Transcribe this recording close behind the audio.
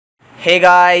Hey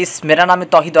guys, मेरा नाम है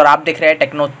तौहीद और आप देख रहे हैं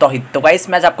टेक्नो तौहीद। तो गाइस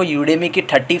मैं आज आपको यूडेमी की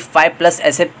 35 प्लस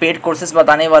ऐसे पेड कोर्सेज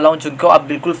बताने वाला हूं जिनको आप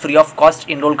बिल्कुल फ्री ऑफ कॉस्ट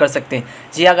इनरोल कर सकते हैं।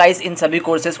 जी हाँ गाइस, इन सभी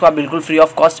कोर्सेज को आप बिल्कुल फ्री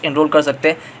ऑफ कॉस्ट इनरोल कर सकते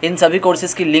हैं। इन सभी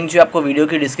कोर्सेज की लिंक जो आपको वीडियो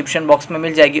की डिस्क्रिप्शन बॉक्स में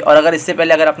मिल जाएगी। और अगर इससे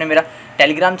पहले अगर आपने मेरा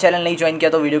टेलीग्राम चैनल नहीं ज्वाइन किया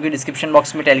तो वीडियो की डिस्क्रिप्शन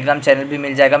बॉक्स में टेलीग्राम चैनल भी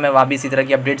मिल जाएगा। मैं वहाँ भी इसी तरह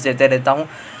की अपडेट्स देते रहता हूँ।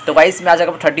 तो गाइस मैं आज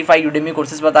आपको 35 यूडेमी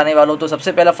कोर्सेज बताने वाला हूँ। तो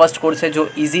सबसे पहला फर्स्ट कोर्स है जो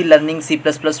easy learning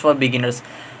C++ for beginners.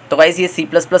 तो गाइस ये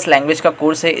C++ लैंग्वेज का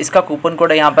कोर्स है। इसका कूपन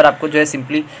कोड है यहाँ पर आपको जो है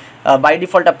सिंपली बाय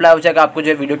डिफ़ॉल्ट अप्लाई हो जाएगा। आपको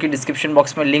जो है वीडियो की डिस्क्रिप्शन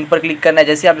बॉक्स में लिंक पर क्लिक करना है।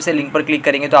 जैसे आप इसे लिंक पर क्लिक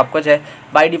करेंगे तो आपको जो है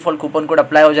by default coupon code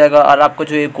apply हो जाएगा और आपको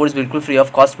जो है कोर्स बिल्कुल फ्री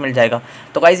ऑफ कॉस्ट मिल जाएगा।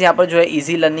 तो गाइस यहाँ पर जो है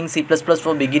easy learning C++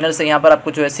 for beginners है। यहाँ पर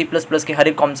आपको जो है C++ के हर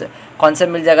एक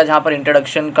कॉन्सेप्ट मिल जाएगा, जहाँ पर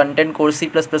introduction, content course,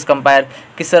 C++ compiler,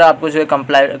 किस तरह आपको जो है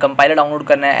कंपाइलर डाउनलोड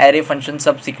करना है, एरे फंक्शन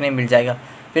सब सीखने मिल जाएगा।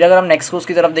 फिर अगर हम नेक्स्ट कोर्स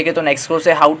की तरफ देखें तो नेक्स्ट कोर्स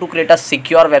है how to create a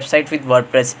secure website with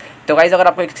WordPress. तो गाइस अगर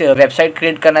आपको एक वेबसाइट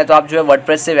क्रिएट करना है तो आप जो है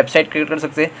वर्डप्रेस से वेबसाइट क्रिएट कर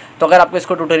सकते हैं। तो अगर आपको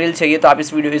इसको ट्यूटोरियल चाहिए तो आप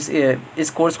इस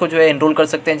कोर्स को जो है एनरोल कर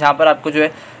सकते हैं, जहाँ पर आपको जो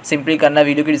है सिंपली करना है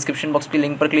वीडियो की डिस्क्रिप्शन बॉक्स की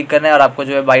लिंक पर क्लिक करना है और आपको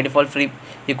जो है बाय डिफ़ॉल्ट फ्री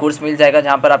ये कोर्स मिल जाएगा,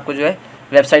 जहाँ पर आपको जो है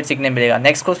वेबसाइट सीखने मिलेगा।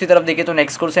 नेक्स्ट कोर्स की तरफ देखिए तो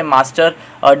नेक्स्ट कोर्स है मास्टर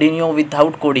अर्डिनो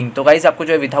विदाउट कोडिंग। तो गाइस आपको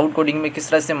जो है विदाउट कोडिंग में किस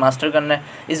तरह से मास्टर करना है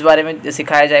इस बारे में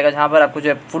सिखाया जाएगा, जहाँ पर आपको जो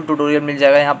है फुल ट्यूटोरियल मिल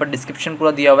जाएगा। यहाँ पर डिस्क्रिप्शन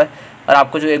पूरा दिया हुआ है और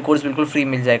आपको जो है कोर्स बिल्कुल फ्री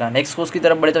मिल जाएगा। नेक्स्ट कोर्स की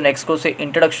तरफ बढ़े तो नेक्स्ट कोर्स है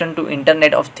introduction to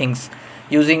internet of things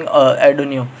using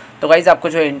Arduino. तो गाइस आपको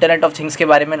जो है इंटरनेट ऑफ थिंग्स के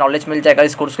बारे में नॉलेज मिल जाएगा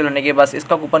इस कोर्स के लेने के बाद।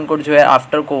 इसका कूपन कोड जो है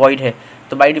आफ्टर कोवाइड है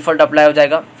तो बाय डिफ़ॉल्ट अप्लाई हो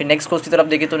जाएगा। फिर नेक्स्ट कोर्स की तरफ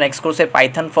देखिए तो नेक्स्ट कोर्स है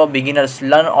Python for beginners,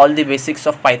 learn all the basics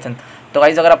of Python. तो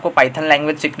गाइस अगर आपको पाइथन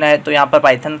लैंग्वेज सीखना है तो यहाँ पर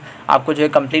पाइथन आपको जो है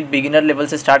कंप्लीट बिगिनर लेवल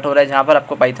से स्टार्ट हो रहा है, जहाँ पर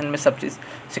आपको पाइथन में सब चीज़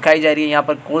सिखाई जा रही है। यहाँ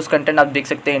पर कोर्स कंटेंट आप देख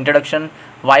सकते हैं, introduction,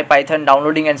 Y Python,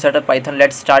 downloading and setup Python,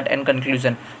 let's start and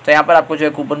conclusion. तो यहाँ पर आपको जो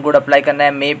है कूपन कोड अप्लाई करना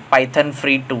है मे पाइथन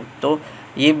फ्री 2। तो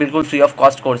ये बिल्कुल फ्री ऑफ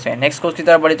कॉस्ट कोर्स है। नेक्स्ट कोर्स की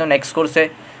तरफ बढ़े तो नेक्स्ट कोर्स है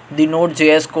दी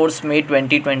Nodejs कोर्स मे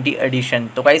 2020 एडिशन।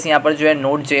 तो गाइस यहाँ पर जो है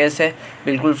Nodejs है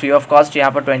बिल्कुल फ्री ऑफ कॉस्ट।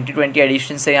 यहाँ पर 2020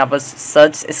 एडिशन से यहाँ पर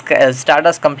search start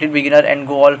as complete beginner and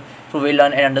go all to we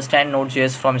learn and understand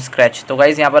Nodejs from scratch. तो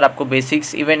गाइस यहाँ पर आपको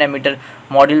basics, event emitter,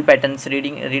 module patterns,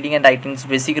 reading and writings,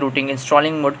 basic routing,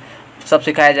 installing mode सब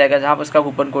सिखाया जाएगा, जहाँ पर इसका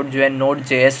कूपन कोड जो है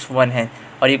Nodejs 1 है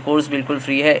और ये कोर्स बिल्कुल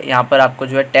फ्री है। यहाँ पर आपको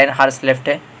जो है 10 आवर्स लेफ्ट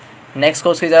है। नेक्स्ट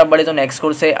कोर्स की तरफ बढ़े तो नेक्स्ट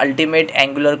कोर्स है ultimate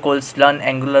angular course, learn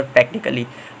angular practically.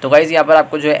 तो गाइस यहाँ पर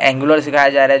आपको जो है एंगुलर सिखाया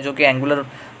जा रहा है, जो कि एंगुलर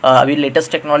अभी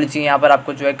लेटेस्ट टेक्नोलॉजी। यहाँ पर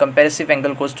आपको जो है comparative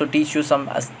angle course to teach you some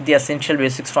the essential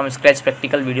basics from scratch,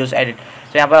 practical videos edit.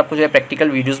 तो यहाँ पर आपको जो है प्रैक्टिकल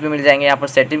वीडियोस भी मिल जाएंगे। यहाँ पर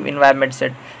सेटिंग इन्वायरमेंट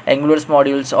सेट, एंगुलर्स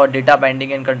मॉड्यूल्स और डेटा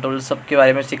बाइंडिंग एंड कंट्रोल सब के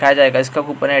बारे में सिखाया जाएगा। इसका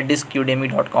कूपन है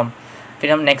discudemy.com।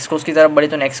 फिर हम नेक्स्ट कोर्स की तरफ बढ़े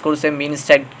तो नेक्स्ट कोर्स है mean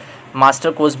stack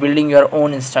master course building your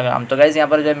own Instagram. तो गाइस यहाँ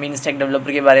पर जो है मीन स्टैक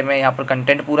डेवलपर के बारे में यहाँ पर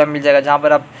कंटेंट पूरा मिल जाएगा, जहाँ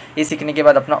पर आप ये सीखने के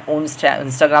बाद अपना ओन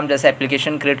इंस्टाग्राम जैसा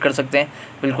एप्लीकेशन क्रिएट कर सकते हैं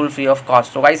बिल्कुल फ्री ऑफ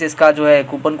कॉस्ट। तो गाइस इसका जो है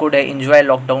कूपन कोड है एंजॉय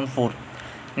लॉकडाउन 4।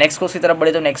 नेक्स्ट कोर्स की तरफ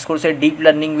बढ़े तो नेक्स्ट कोर्स है deep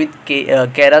learning with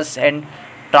Keras and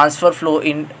transfer flow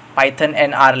in Python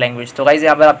and are language. तो गाइस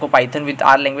यहाँ पर आपको पाइथन विद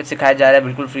आर लैंग्वेज सिखाया जा रहा है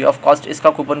बिल्कुल फ्री ऑफ कॉस्ट। इसका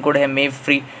कूपन कोड है मे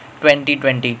फ्री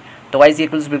 2020। तो गाइस ये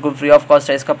कोर्स बिल्कुल फ्री ऑफ कॉस्ट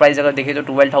है। इसका प्राइस अगर देखें तो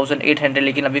 12,800,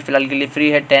 लेकिन अभी फिलहाल के लिए फ्री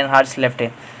है, 10 आवर्स लेफ्ट है।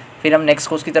 फिर हम नेक्स्ट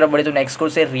कोर्स की तरफ बढ़े तो नेक्स्ट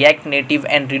कोर्स है react native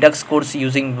and Redux course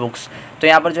using books. तो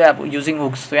यहाँ पर जो है आप यूजिंग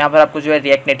बुक्स, तो यहाँ पर आपको जो है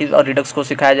रिएक्ट नेटिव और रिडक्स को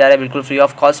सिखाया जा रहा है बिल्कुल फ्री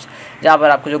ऑफ कॉस्ट, जहाँ पर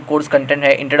आपको जो कोर्स कंटेंट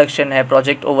है, इंट्रोडक्शन है,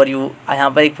 प्रोजेक्ट ओवरव्यू,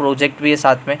 यहाँ पर एक प्रोजेक्ट भी है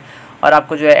साथ में, और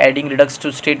आपको जो है adding Redux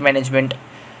to state management,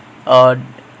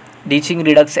 teaching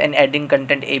Redux and adding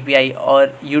content API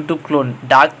और YouTube clone,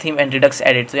 dark theme and Redux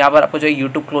edit. तो यहाँ पर आपको जो है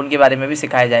यूट्यूब क्लोन के बारे में भी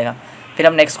सिखाया जाएगा। फिर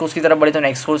हम नेक्स्ट कोर्स की तरफ बढ़े तो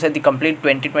नेक्स्ट कोर्स है the complete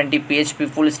 2020 PHP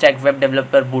full stack web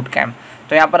developer boot camp.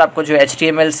 तो यहाँ पर आपको जो है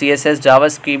HTML, CSS,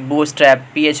 JavaScript, bootstrap,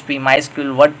 PHP, MySQL,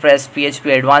 WordPress, PHP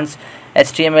advance,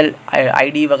 HTML,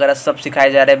 ID वगैरह सब सिखाया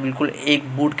जा रहा है। बिल्कुल एक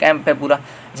बूट कैम्प है पूरा,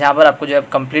 जहाँ पर आपको जो है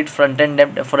complete front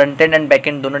end and back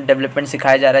and दोनों डेवलपमेंट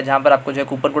सिखाया जा रहा है, जहाँ पर आपको जो है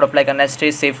कूपन कोड अप्लाई करना है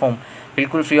स्टे सेफ होम,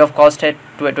 बिल्कुल फ्री ऑफ कॉस्ट है।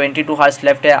 22 आवर्स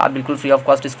लेफ्ट है, आप बिल्कुल फ्री ऑफ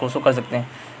कॉस्ट इस कोर्स को कर सकते हैं।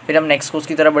 फिर हम नेक्स्ट कोर्स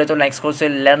की तरफ बढ़े तो नेक्स्ट कोर्स है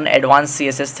लर्न एडवांस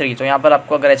CSS 3। तो यहाँ पर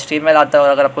आपको अगर HTML आता है और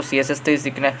अगर आपको CSS 3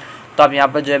 सीखना है तो आप यहाँ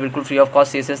पर जो है बिल्कुल फ्री ऑफ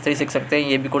कॉस्ट CSS 3 सीख सकते हैं।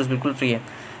 ये भी कोर्स बिल्कुल फ्री है।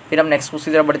 फिर हम नेक्स्ट कोर्स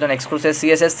की तरफ बढ़े तो नेक्स्ट कोर्स है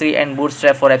CSS 3 and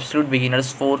bootstrap for absolute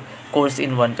beginners 4 course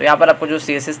in 1। तो यहाँ पर आपको जो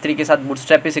CSS 3 के साथ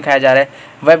बूटस्ट्रैप भी सिखाया जा रहा है।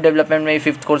 वेब डेवलपमेंट में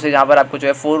 5th कोर्स है, जहाँ पर आपको जो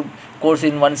है 4 कोर्स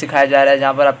इन 1 सिखाया जा रहा है,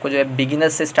 जहाँ पर आपको जो है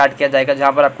बिगिनर्स से स्टार्ट किया जाएगा,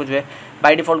 जहाँ पर आपको जो है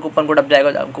by default coupon code apply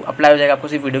हो जाएगा। आपको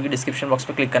सिर्फ वीडियो की डिस्क्रिप्शन बॉक्स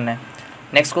पर क्लिक करना है।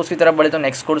 नेक्स्ट कोर्स की तरफ बढ़े तो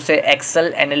नेक्स्ट कोर्स है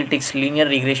Excel analytics, linear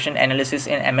regression analysis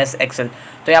in MS Excel.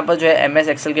 तो यहाँ पर जो है MS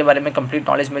एक्सेल के बारे में कंप्लीट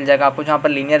नॉलेज मिल जाएगा आपको, जहाँ पर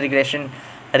linear regression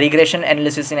regression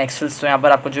analysis in एक्सेल्स, तो यहाँ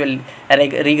पर आपको जो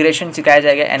है रिग्रेशन सिखाया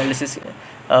जाएगा एनालिसिस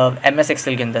MS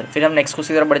एक्सेल के अंदर। फिर हम नेक्स्ट कोर्स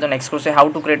की तरफ बढ़े तो नेक्स्ट कोर्स है how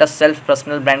to create a self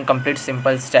personal brand complete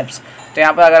simple steps. तो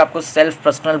यहाँ पर अगर आपको सेल्फ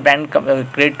पर्सनल ब्रांड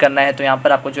क्रिएट करना है तो यहाँ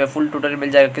पर आपको जो है फुल ट्यूटोरियल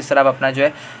मिल जाएगा किस तरह आप अपना जो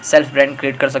है सेल्फ ब्रांड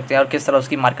क्रिएट कर सकते हैं और किस तरह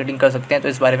उसकी मार्केटिंग कर सकते हैं। तो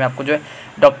इस बारे में आपको जो है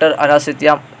डॉक्टर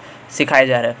अनासितिया सिखाया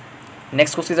जा रहा है।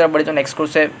 नेक्स्ट कोर्स की तरफ बढ़े तो नेक्स्ट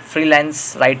कोर्स है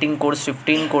freelance writing course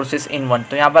 15 courses in 1।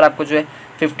 तो यहाँ पर आपको जो है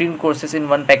 15 कोर्सेज इन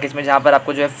 1 पैकेज में जहाँ पर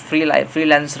आपको जो है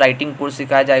फ्रीलांस राइटिंग कोर्स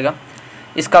सिखाया जाएगा।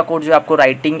 इसका कोड जो है आपको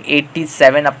राइटिंग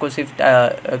 87 आपको सिर्फ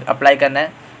अप्लाई करना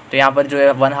है। तो यहाँ पर जो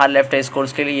है 1 आवर लेफ्ट है इस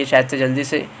कोर्स के लिए, ये शायद से जल्दी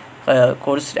से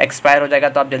कोर्स एक्सपायर हो जाएगा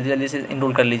तो आप जल्दी से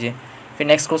इनरोल कर लीजिए। फिर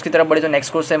नेक्स्ट कोर्स की तरफ बढ़े तो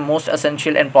नेक्स्ट कोर्स है most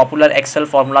essential and popular Excel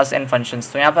formulas and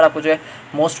functions. तो यहाँ पर आपको जो है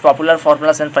most popular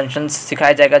formulas and functions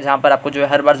सिखाया जाएगा जहाँ पर आपको जो है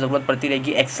हर बार ज़रूरत पड़ती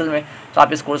रहेगी एक्सेल में, तो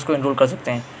आप इस कोर्स को इनरोल कर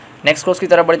सकते हैं। नेक्स्ट कोर्स की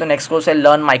तरफ बढ़े तो नेक्स्ट कोर्स है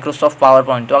लर्न माइक्रोसॉफ्ट पावर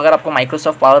पॉइंट। तो अगर आपको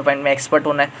माइक्रोसॉफ्ट पावर पॉइंट में एक्सपर्ट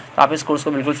होना है तो आप इस कोर्स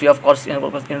को बिल्कुल फ्री ऑफ कॉस्ट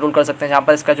इनरोल कर सकते हैं, जहाँ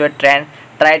पर इसका जो है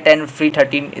ट्राई 10 फ्री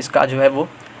 13 इसका जो है वो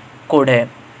कोड है।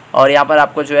 और यहाँ पर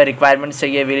आपको जो है रिक्वायरमेंट्स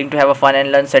चाहिए willing to have a fun and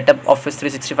learn setup office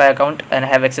 365 account and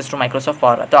have access to Microsoft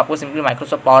power. तो आपको सिंपली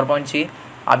माइक्रोसॉफ्ट पावर पॉइंट चाहिए,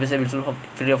 आप इसे बिल्कुल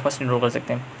फ्री ऑफ कॉस्ट इनरोल कर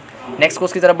सकते हैं। नेक्स्ट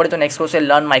कोर्स की तरफ बढ़े तो नेक्स्ट कोर्स है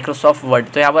लर्न माइक्रोसॉफ्ट वर्ड।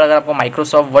 तो यहाँ पर अगर आपको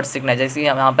माइक्रोसॉफ्ट वर्ड सीखना है, जैसे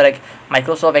यहाँ पर एक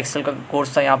माइक्रोसॉफ्ट एक्सेल का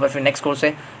कोर्स था, यहाँ पर फिर नेक्स्ट कोर्स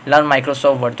है लर्न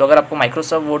माइक्रोसॉफ्ट वर्ड। तो अगर आपको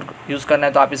माइक्रोसॉफ्ट वर्ड यूज़ करना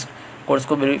है तो आप इस कोर्स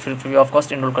को फ्री ऑफ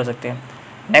कॉस्ट इनरोल कर सकते हैं।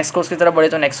 नेक्स्ट कोर्स की तरफ बढ़े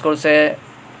तो नेक्स्ट कोर्स है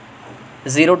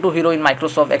 0 to hero in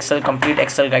Microsoft Excel complete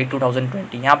exhale guide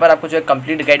 2020। यहाँ पर आपको जो है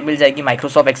कंप्लीट गाइड मिल जाएगी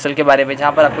माइक्रोसॉफ्ट एक्सेल के बारे में,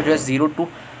 जहाँ पर आपको जो है 0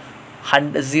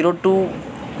 to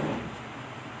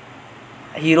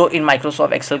hero in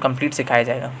Microsoft Excel complete सिखाया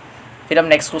जाएगा। फिर हम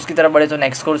नेक्स्ट कोर्स की तरफ बढ़े तो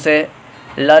नेक्स्ट कोर्स है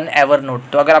लर्न एवरनोट।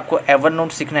 तो अगर आपको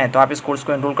एवरनोट सीखना है तो आप इस कोर्स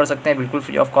को एनरोल कर सकते हैं, बिल्कुल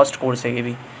फ्री ऑफ कॉस्ट कोर्स है ये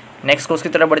भी। नेक्स्ट कोर्स की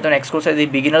तरफ बढ़े तो नेक्स्ट कोर्स है the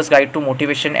beginners guide to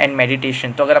motivation and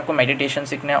meditation. तो अगर आपको मेडिटेशन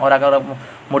सीखना है और अगर आपको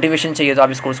मोटिवेशन चाहिए तो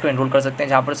आप इस कोर्स को एनरोल कर सकते हैं,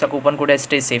 जहाँ पर इसका कूपन कोड है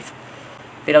स्टे सेफ।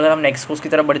 फिर अगर हम नेक्स्ट कोर्स की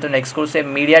तरफ बढ़े तो नेक्स्ट कोर्स है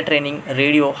media training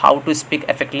radio how to speak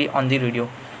effectively on the radio.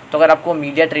 तो अगर आपको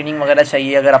मीडिया ट्रेनिंग वगैरह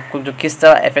चाहिए, अगर आपको जो किस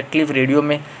तरह इफेक्टिव रेडियो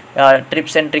में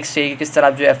टिप्स एंड ट्रिक्स चाहिए, किस तरह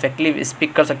आप जो इफेक्टिव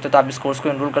स्पीक कर सकते हो, तो आप इस कोर्स को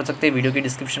एनरोल कर सकते हैं। वीडियो की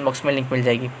डिस्क्रिप्शन बॉक्स में लिंक मिल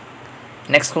जाएगी।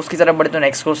 नेक्स्ट कोर्स की तरफ बढ़े तो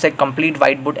नेक्स्ट कोर्स है कंप्लीट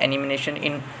वाइट बोर्ड एनिमेशन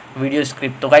इन वीडियो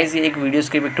स्क्रिप्ट। तो गाइस ये एक वीडियो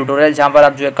स्क्रिप्ट एक ट्यूटोरियल जहाँ पर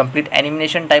आप जो है कंप्लीट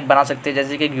एनिमेशन टाइप बना सकते हैं,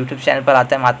 जैसे कि एक यूट्यूब चैनल पर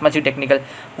आता है महात्मा जी टेक्निकल,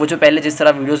 वो जो पहले जिस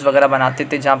तरह वीडियोस वगैरह बनाते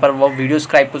थे जहाँ पर वो वीडियो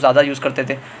स्क्राइब को ज़्यादा यूज़ करते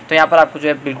थे, तो यहाँ पर आपको जो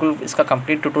है बिल्कुल इसका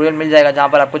कंप्लीट ट्यूटोरियल मिल जाएगा, जहाँ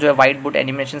पर आपको जो है वाइट बोर्ड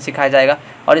एनिमेशन सिखाया जाएगा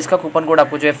और इसका कूपन कोड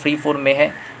आपको जो है फ्री 4 में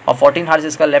है और 14 हार्स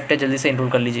इसका लेफ्ट है, जल्दी से इनरोल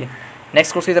कर लीजिए।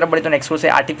 नेक्स्ट कोर्स की तरफ बढ़े तो नेक्स्ट कोर्स है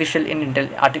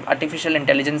आर्टिफिशियल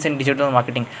इंटेलिजेंस इन डिजिटल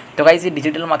मार्केटिंग। तो गाइस ये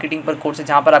डिजिटल मार्केटिंग पर कोर्स है,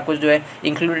 जहाँ पर आपको जो है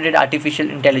इंक्लूडेड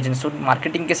आर्टिफिशियल इंटेलिजेंस, तो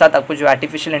मार्केटिंग के साथ आपको जो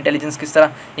आर्टिफिशियल इंटेलिजेंस किस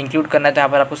तरह इंक्लूड करना है, तो यहाँ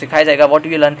पर आपको सिखाया जाएगा what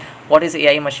you learn, what is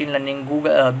AI machine learning,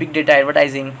 Google big data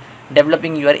advertising,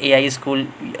 developing your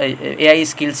AI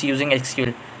skills using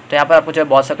SQL। तो यहाँ पर आपको जो है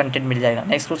बहुत सा कंटेंट मिल जाएगा।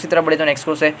 नेक्स्ट कोर्स की तरफ बढ़े तो नेक्स्ट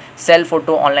कोर्स है cell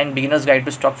photo online beginners guide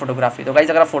to stock photography. तो गाइस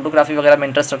अगर आप फोटोग्राफी वगैरह में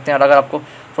इंटरेस्ट रखते हैं और अगर आपको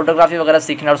फोटोग्राफी वगैरह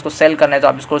सीखना है और उसको सेल करना है तो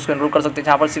आप इस कोर्स को एनरोल कर सकते हैं,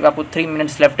 जहाँ पर सिर्फ आपको 3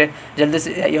 मिनट्स लेफ्ट है, जल्दी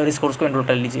से और इस कोर्स को एनरोल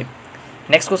कर लीजिए।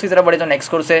 नेक्स्ट कोर्स की तरफ बढ़े तो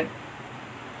नेक्स्ट कोर्स है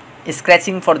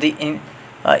scratching for the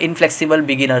inflexible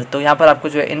beginner. तो यहाँ पर आपको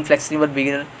जो है इनफ्लेक्सिबल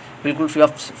बिगिनर बिल्कुल फ्री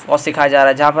ऑफ कॉस्ट सिखाया जा रहा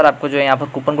है, जहाँ पर आपको जो है यहाँ पर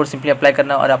कूपन कोड सिंपली अप्लाई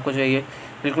करना है और आपको जो है ये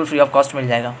बिल्कुल फ्री ऑफ कॉस्ट मिल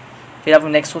जाएगा। फिर आप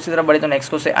नेक्स्ट कोर्स की तरफ बढ़े तो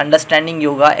नेक्स्ट कोर्स है understanding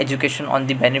yoga education on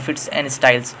the benefits and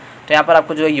styles. तो यहाँ पर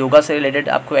आपको जो है योगा से रिलेटेड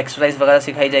आपको एक्सरसाइज वगैरह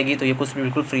सिखाई जाएगी, तो ये कोर्स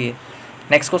बिल्कुल फ्री है।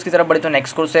 नेक्स्ट कोर्स की तरफ बढ़े तो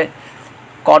नेक्स्ट कोर्स है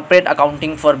कॉर्पोरेट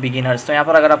अकाउंटिंग फॉर बिगिनर्स। तो यहाँ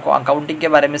पर अगर आपको अकाउंटिंग के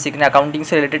बारे में सीखना है, अकाउंटिंग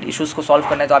से रिलेटेड इशूज़ को सॉल्व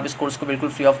करना है, तो आप इस कोर्स को बिल्कुल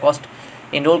फ्री ऑफ कॉस्ट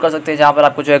इनरोल कर सकते हैं, जहाँ पर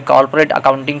आपको जो है कॉर्पोरेट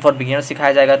अकाउंटिंग फॉर बिगिनर्स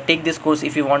सिखाया जाएगा। Take this course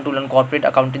if you want to learn corporate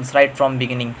accountings right from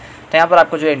beginning. तो यहाँ पर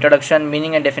आपको जो है introduction,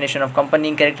 meaning and definition of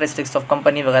company, characteristics of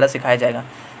company वगैरह सिखाया जाएगा।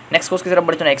 नेक्स्ट कोर्स की तरफ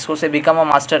बढ़े तो नेक्स्ट कोर्स है become a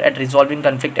master eight resolving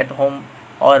conflict at home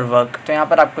और वर्क। तो यहाँ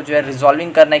पर आपको जो है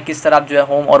रिजॉल्विंग करना है, किस तरह आप जो है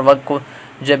होम और वर्क को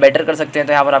जो है बेटर कर सकते हैं।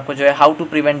 तो यहाँ पर आपको जो है how to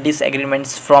prevent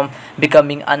disagreements from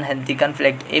becoming unhealthy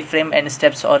conflict, a frame and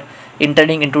steps और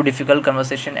interning into difficult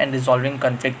conversation and resolving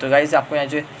conflict. तो गाइस आपको यहाँ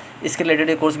जो है इसके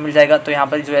रिलेटेड कोर्स मिल जाएगा। तो यहाँ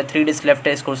पर जो है 3 डेज लेफ्ट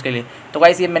है इस कोर्स के लिए। तो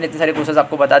गाइस ये मैंने इतने सारे कोर्सेज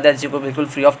आपको बता दिया जिसको बिल्कुल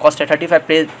फ्री ऑफ कॉस्ट है।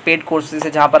 35 पेड कोर्सेज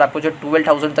है, जहाँ पर आपको जो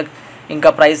 12,000 तक इनका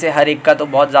प्राइस है हर एक का, तो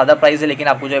बहुत ज़्यादा प्राइस है, लेकिन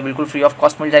आपको जो है बिल्कुल फ्री ऑफ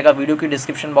कॉस्ट मिल जाएगा। वीडियो की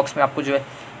डिस्क्रिप्शन बॉक्स में आपको जो है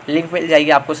लिंक मिल जाएगी,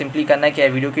 आपको सिंपली करना है कि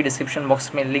वीडियो की डिस्क्रिप्शन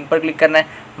बॉक्स में लिंक पर क्लिक करना है।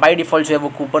 बाय डिफ़ॉल्ट जो है वो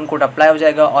कूपन कोड अप्लाई हो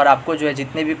जाएगा और आपको जो है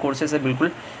जितने भी कोर्सेज है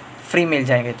बिल्कुल फ्री मिल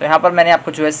जाएंगे। तो यहाँ पर मैंने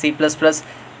आपको जो है C++,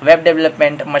 web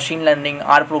development, machine learning,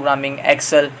 R programming,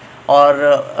 Excel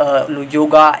और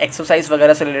योगा एक्सरसाइज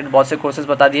वगैरह से रिलेटेड बहुत से कोर्सेज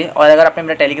बता दिए। और अगर आपने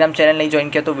मेरा टेलीग्राम चैनल नहीं ज्वाइन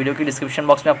किया तो वीडियो की डिस्क्रिप्शन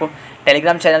बॉक्स में आपको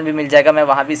टेलीग्राम चैनल भी मिल जाएगा। मैं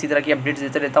वहाँ भी इसी तरह की अपडेट्स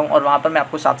देते रहता हूँ और वहाँ पर मैं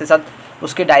आपको साथ ही साथ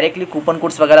उसके डायरेक्टली कूपन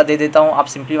कोड्स वगैरह दे देता हूँ। आप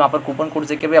सिंपली वहाँ पर कूपन कोड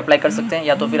देकर भी अप्लाई कर सकते हैं,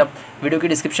 या तो फिर आप वीडियो की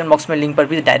डिस्क्रिप्शन बॉक्स में लिंक पर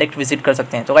भी डायरेक्ट विजिट कर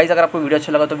सकते हैं। तो गाइस, अगर आपको वीडियो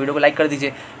अच्छा लगा तो वीडियो को लाइक कर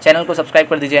दीजिए, चैनल को सब्सक्राइब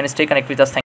कर दीजिए and stay connect with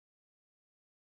us.